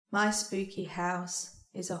My spooky house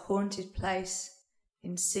is a haunted place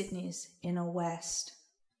in Sydney's inner west,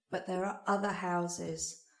 but there are other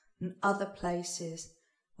houses and other places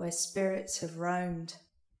where spirits have roamed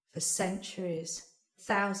for centuries,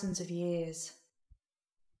 thousands of years.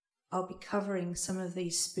 I'll be covering some of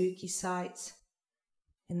these spooky sites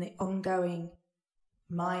in the ongoing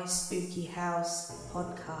My Spooky House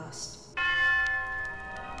podcast.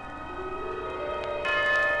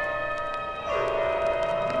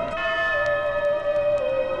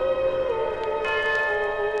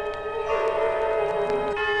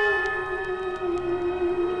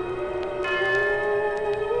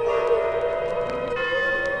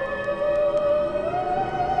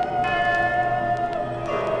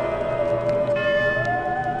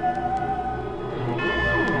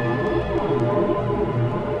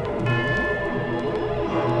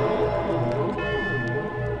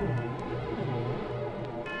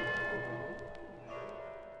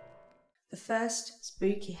 The first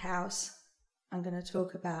spooky house I'm going to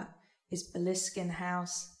talk about is Beliskin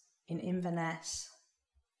House in Inverness.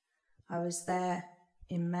 I was there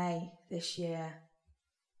in May this year.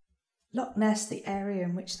 Loch Ness, the area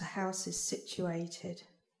in which the house is situated,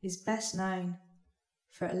 is best known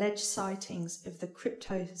for alleged sightings of the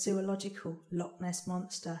cryptozoological Loch Ness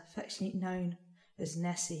monster, affectionately known as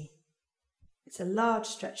Nessie. It's a large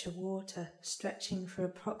stretch of water stretching for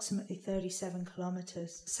approximately 37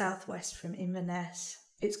 kilometres southwest from Inverness.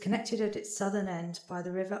 It's connected at its southern end by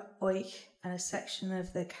the River Oich and a section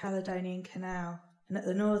of the Caledonian Canal, and at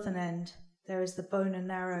the northern end there is the Bona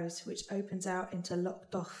Narrows, which opens out into Loch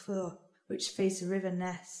Dochfur, which feeds the River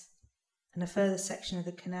Ness, and a further section of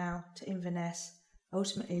the canal to Inverness,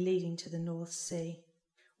 ultimately leading to the North Sea.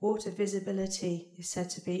 Water visibility is said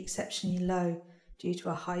to be exceptionally low due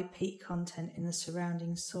to a high peat content in the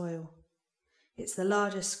surrounding soil. It's the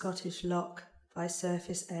largest Scottish loch by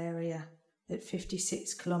surface area at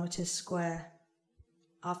 56 kilometres square,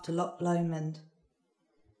 after Loch Lomond.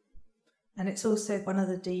 And it's also one of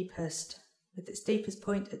the deepest, with its deepest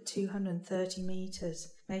point at 230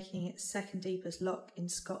 metres, making it second deepest loch in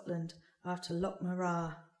Scotland after Loch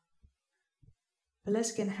Morar.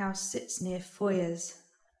 Beliskin House sits near Foyers,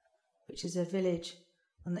 which is a village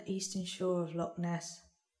on the eastern shore of Loch Ness.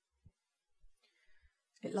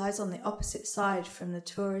 It lies on the opposite side from the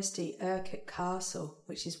touristy Urquhart Castle,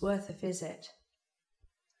 which is worth a visit.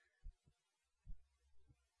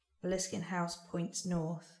 Beliskin House points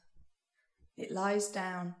north. It lies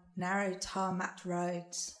down narrow tarmac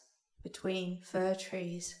roads between fir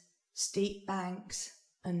trees, steep banks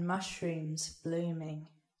and mushrooms blooming.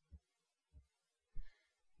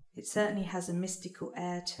 It certainly has a mystical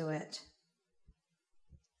air to it.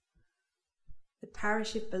 The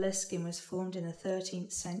parish of Beliskin was formed in the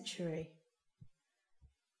 13th century.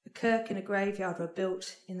 A kirk and a graveyard were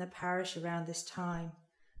built in the parish around this time,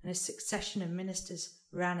 and a succession of ministers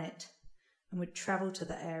ran it and would travel to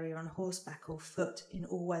the area on horseback or foot in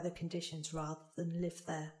all weather conditions rather than live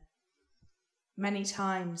there. Many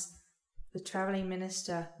times the travelling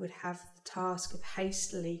minister would have the task of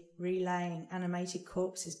hastily relaying animated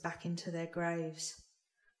corpses back into their graves.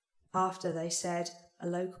 After, they said, a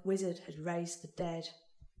local wizard had raised the dead,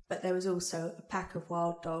 but there was also a pack of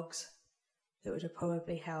wild dogs that would have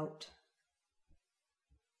probably helped.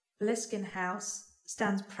 Beliskin House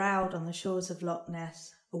stands proud on the shores of Loch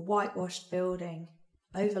Ness, a whitewashed building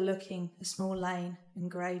overlooking a small lane and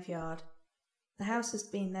graveyard. The house has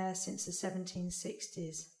been there since the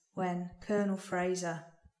 1760s, when Colonel Fraser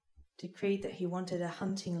decreed that he wanted a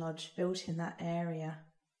hunting lodge built in that area.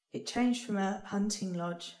 It changed from a hunting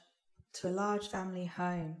lodge to a large family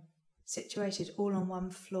home, situated all on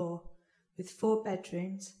one floor, with 4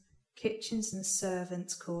 bedrooms, kitchens and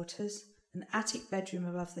servants' quarters, an attic bedroom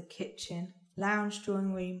above the kitchen, lounge,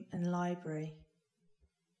 drawing room and library.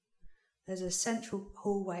 There's a central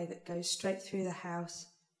hallway that goes straight through the house,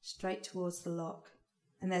 straight towards the loch,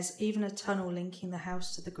 and there's even a tunnel linking the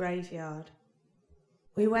house to the graveyard.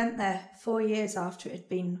 We went there 4 years after it had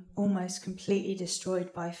been almost completely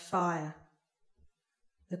destroyed by fire.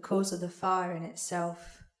 The cause of the fire in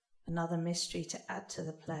itself, another mystery to add to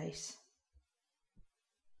the place.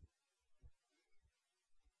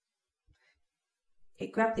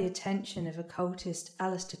 It grabbed the attention of occultist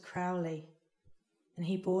Aleister Crowley, and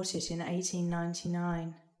he bought it in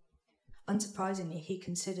 1899. Unsurprisingly, he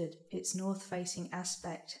considered its north-facing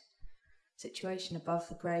aspect, situation above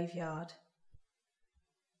the graveyard,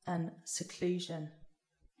 and seclusion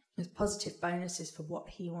as positive bonuses for what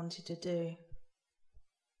he wanted to do.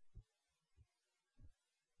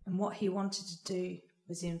 And what he wanted to do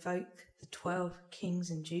was invoke the 12 kings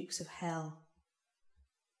and dukes of hell.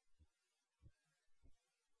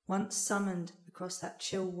 once summoned across that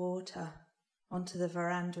chill water onto the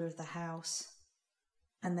veranda of the house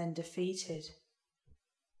and then defeated,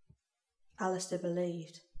 Alistair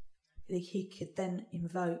believed that he could then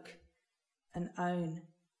invoke and own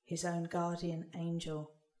his own guardian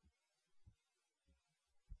angel.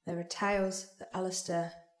 There are tales that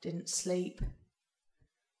Alistair didn't sleep.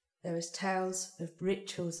 There was tales of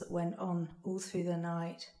rituals that went on all through the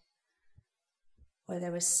night, where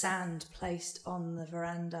there was sand placed on the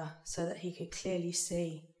veranda so that he could clearly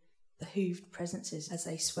see the hooved presences as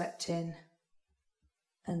they swept in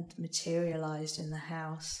and materialised in the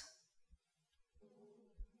house.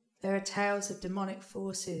 There are tales of demonic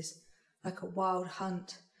forces like a wild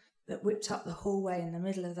hunt that whipped up the hallway in the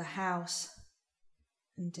middle of the house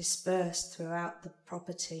and dispersed throughout the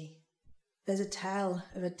property. There's a tale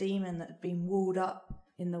of a demon that had been walled up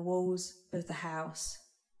in the walls of the house,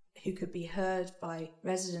 who could be heard by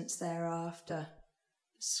residents thereafter,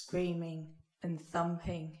 screaming and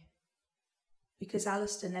thumping, because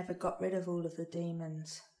Alistair never got rid of all of the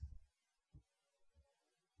demons.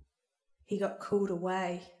 He got called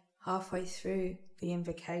away halfway through the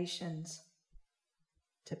invocations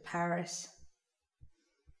to Paris,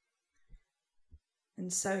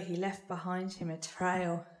 and so he left behind him a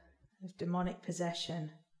trail of demonic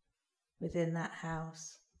possession within that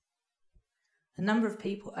house. A number of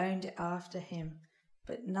people owned it after him,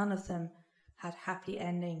 but none of them had happy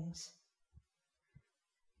endings.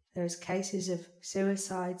 There was cases of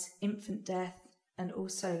suicides, infant death, and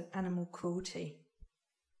also animal cruelty.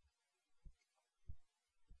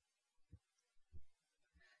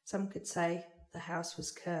 Some could say the house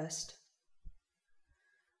was cursed.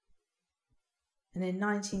 And in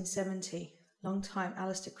 1970, long-time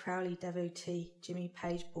Aleister Crowley devotee Jimmy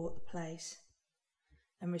Page bought the place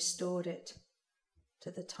and restored it to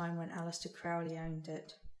the time when Aleister Crowley owned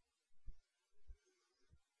it.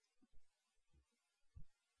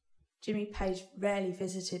 Jimmy Page rarely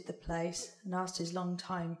visited the place and asked his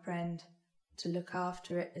long-time friend to look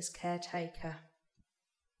after it as caretaker.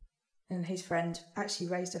 And his friend actually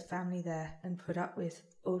raised a family there and put up with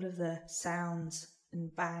all of the sounds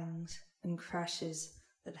and bangs and crashes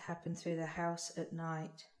that happened through the house at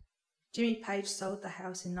night. Jimmy Page sold the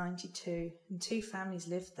house in 1992 and 2 families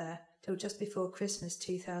lived there till just before Christmas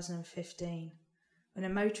 2015, when a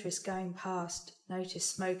motorist going past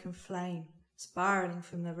noticed smoke and flame spiralling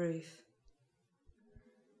from the roof.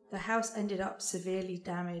 The house ended up severely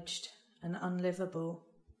damaged and unlivable.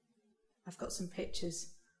 I've got some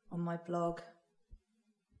pictures on my blog.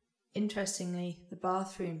 Interestingly, the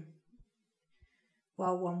bathroom,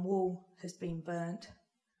 while one wall has been burnt,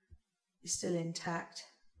 is still intact,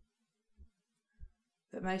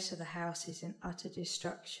 but most of the house is in utter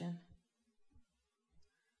destruction.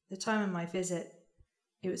 At the time of my visit,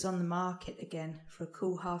 it was on the market again for a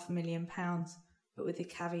cool £500,000, but with the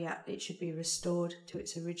caveat it should be restored to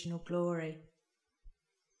its original glory.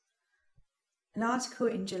 An article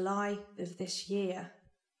in July of this year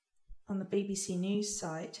on the BBC News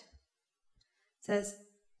site says,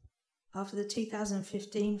 after the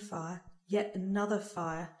 2015 fire, yet another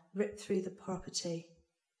fire ripped through the property.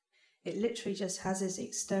 It literally just has its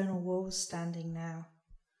external walls standing now.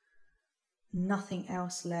 Nothing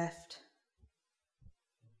else left.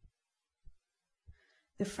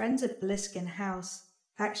 The Friends at Beliskin House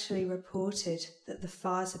actually reported that the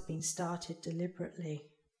fires had been started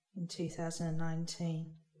deliberately in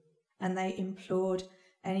 2019, and they implored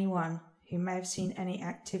anyone who may have seen any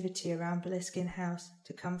activity around Beliskin House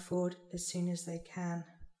to come forward as soon as they can.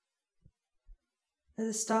 At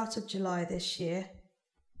the start of July this year,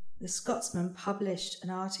 the Scotsman published an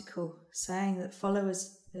article saying that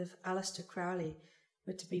followers of Aleister Crowley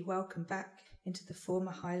were to be welcomed back into the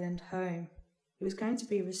former Highland home. It was going to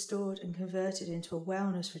be restored and converted into a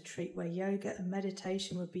wellness retreat where yoga and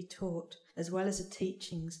meditation would be taught, as well as the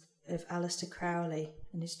teachings of Aleister Crowley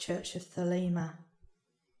and his Church of Thelema.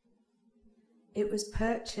 It was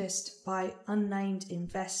purchased by unnamed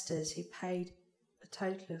investors who paid a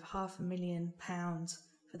total of £500,000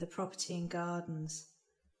 for the property and gardens.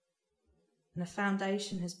 And a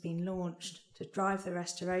foundation has been launched to drive the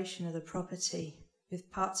restoration of the property,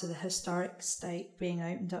 with parts of the historic estate being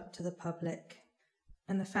opened up to the public.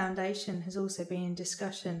 And the foundation has also been in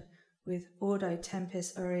discussion with Ordo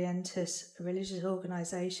Templis Orientis, a religious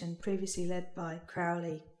organisation previously led by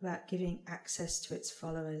Crowley, about giving access to its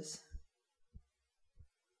followers.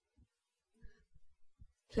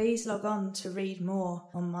 Please log on to read more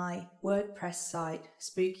on my WordPress site,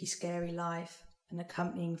 Spooky Scary Life, an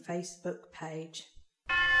accompanying Facebook page.